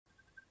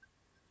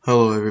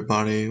Hello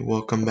everybody,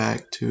 welcome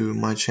back to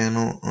my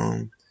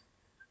channel.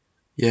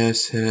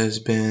 Yes, it has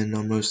been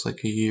almost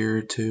like a year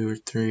or two or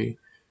three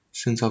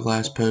since I've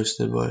last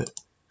posted, but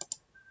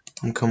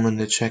I'm coming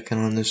to check in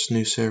on this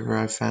new server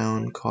I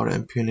found called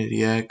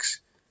ImpunityX.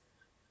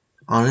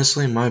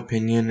 Honestly, in my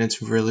opinion,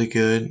 it's really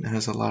good. It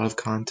has a lot of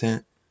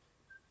content,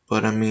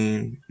 but I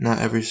mean, not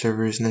every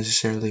server is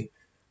necessarily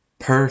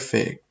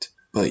perfect,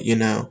 but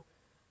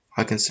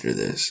I consider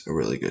this a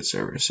really good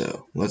server,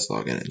 so let's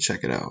log in and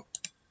check it out.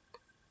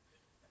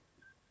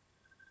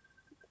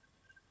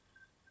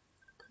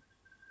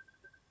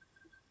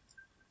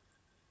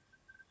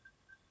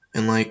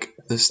 And like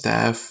the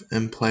staff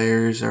and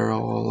players are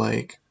all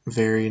like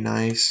very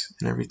nice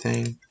and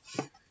everything.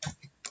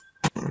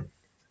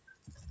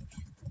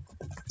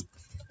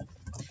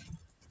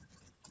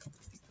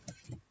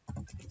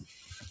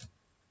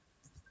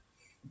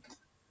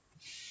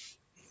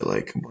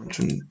 Like a bunch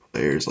of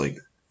players, like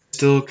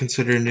still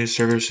considered new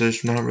server, so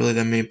there's not really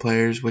that many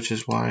players, which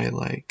is why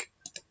like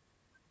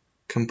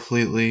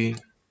completely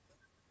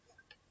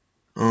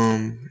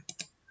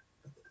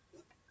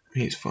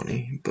he's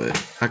funny, but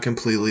I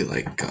completely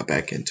like got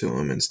back into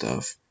him and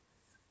stuff.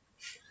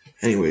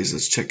 Anyways,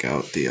 let's check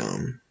out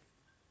the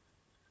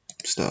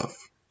stuff,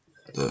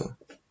 the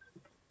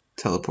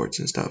teleports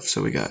and stuff.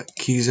 So we got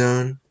key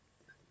zone,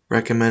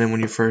 recommended when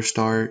you first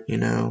start,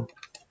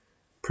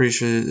 pretty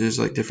sure there's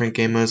like different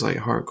game modes like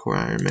hardcore,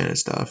 Iron Man and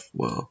stuff.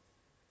 Well,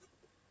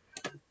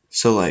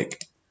 so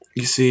like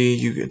you see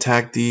you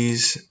attack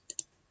these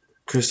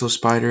crystal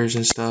spiders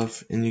and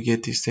stuff and you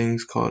get these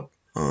things called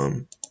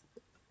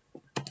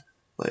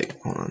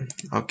like, hold on,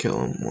 I'll kill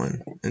them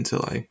one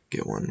until I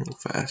get one real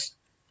fast.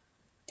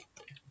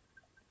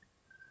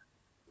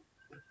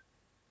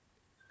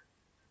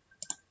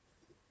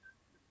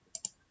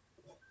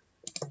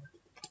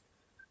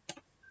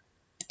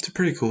 It's a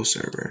pretty cool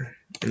server.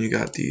 And you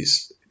got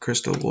these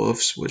crystal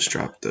wolves which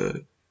drop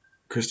the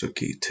crystal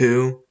key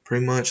 2,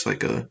 pretty much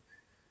like a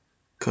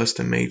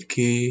custom made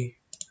key,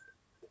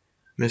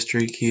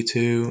 mystery key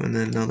 2, and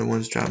then another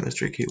one's drop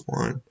mystery key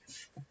 1.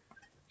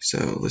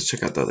 So let's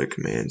check out the other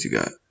commands. You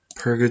got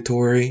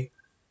purgatory.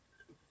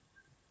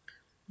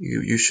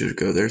 You should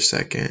go there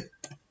second.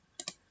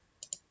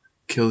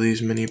 Kill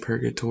these mini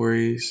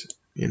purgatories,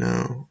 and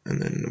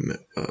then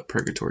the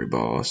purgatory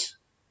boss.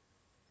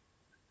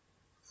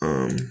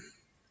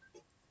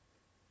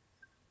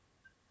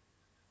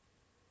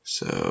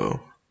 So,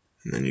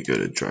 and then you go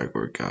to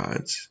Drygor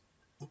Gods.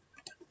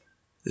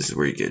 This is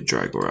where you get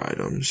Drygor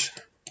items.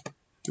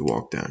 You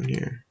walk down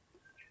here.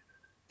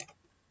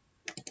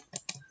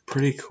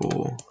 Pretty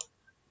cool.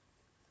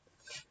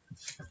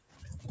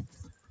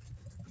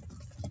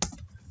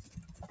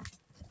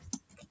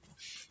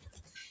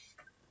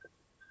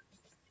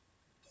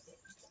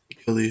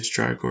 Kill these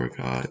Drygor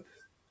Gods.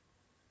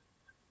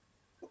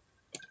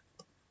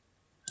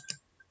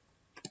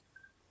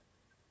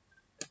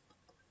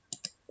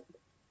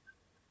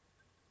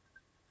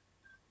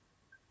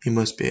 He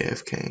must be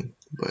AFK,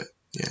 but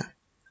yeah.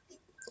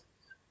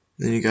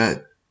 Then you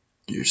got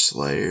your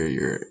Slayer,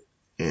 your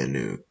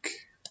Anuk.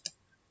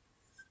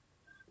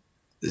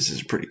 This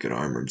is pretty good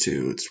armor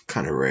too. It's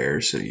kind of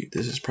rare, so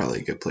this is probably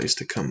a good place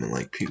to come and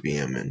like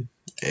Pvm and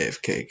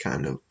AFK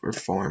kind of or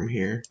farm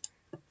here,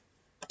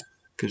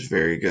 because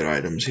very good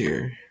items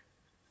here.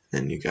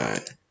 Then you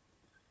got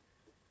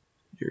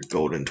your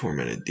golden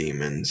tormented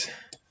demons.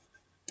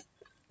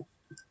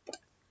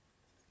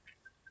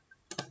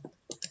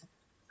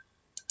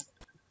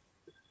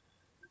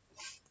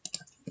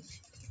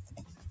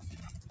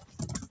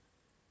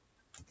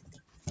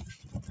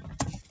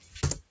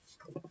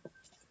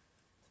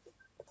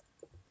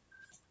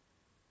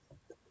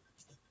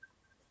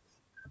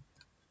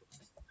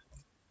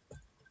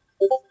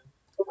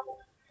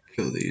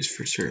 Kill these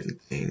for certain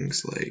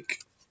things, like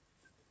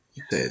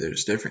you say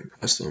there's different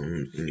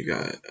customs and you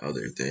got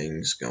other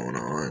things going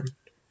on.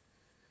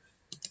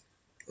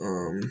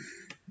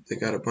 They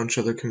got a bunch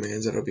of other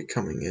commands that'll be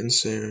coming in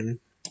soon.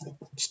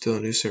 Still a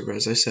new server,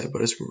 as I said,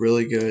 but it's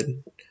really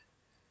good.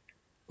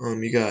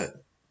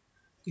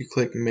 You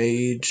click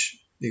mage,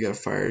 you got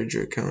fire,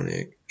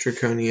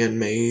 draconian,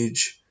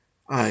 mage,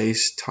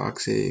 ice,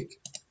 toxic.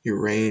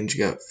 Your range,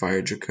 you got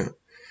fire,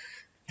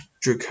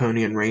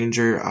 draconian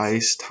ranger,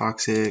 ice,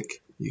 toxic.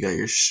 You got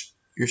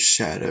your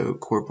shadow,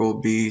 corporal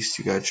beast.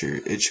 You got your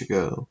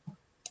Ichigo.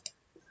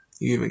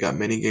 You even got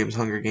mini games,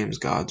 Hunger Games,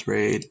 God's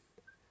Raid,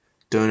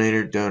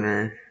 donator,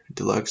 donor,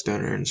 deluxe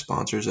donor, and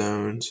sponsor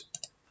zones.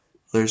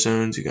 Other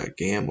zones, you got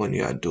gambling,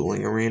 you got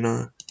dueling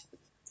arena,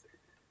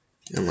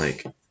 and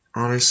like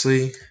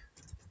honestly,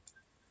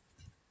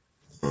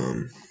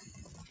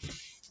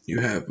 you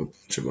have a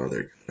bunch of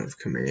other kind of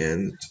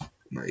commands.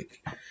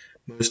 Like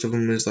most of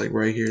them is like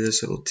right here,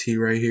 this little T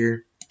right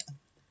here,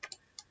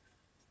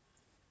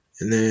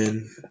 and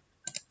then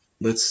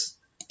let's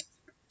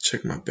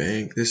check my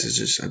bank. This is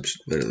just, I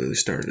literally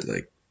started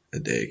like a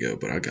day ago,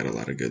 but I got a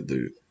lot of good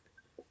loot.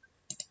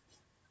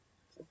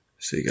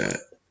 So you got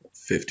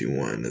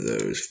 51 of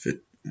those,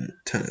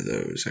 10 of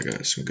those. I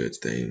got some good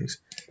things.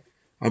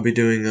 I'll be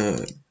doing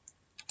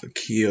a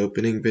key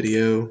opening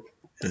video,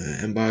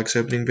 inbox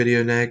opening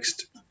video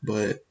next,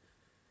 but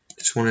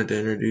just wanted to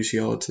introduce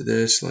y'all to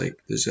this, like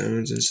the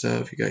zones and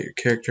stuff. You got your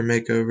character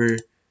makeover,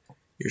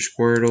 your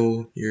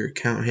Squirtle, your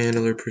account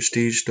handler,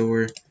 prestige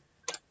store,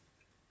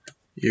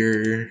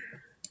 your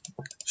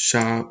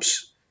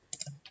shops.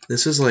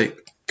 This is like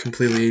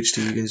completely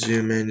HD. You can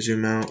zoom in,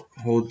 zoom out,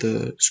 hold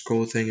the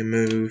scroll thing and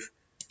move.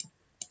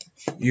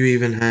 You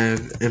even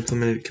have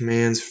implemented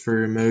commands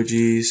for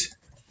emojis.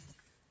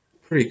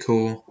 Pretty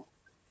cool.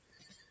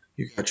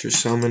 You got your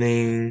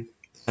summoning,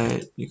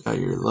 you got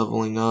your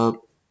leveling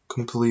up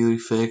completely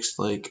fixed,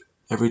 like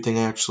everything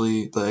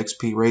actually, the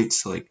XP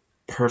rate's like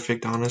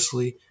perfect,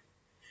 honestly.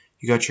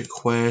 You got your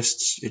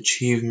quests,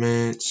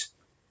 achievements,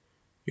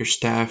 your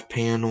staff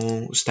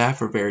panel.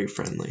 Staff are very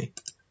friendly.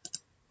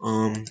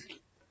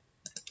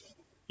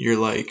 Your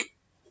like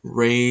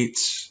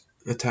rates,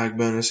 attack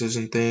bonuses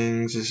and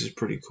things. This is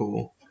pretty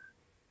cool.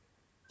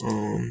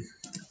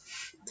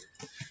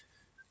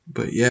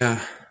 But yeah,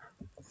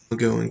 I'll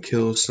go and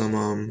kill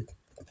some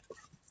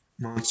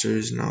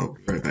monsters and I'll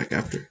be right back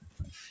after.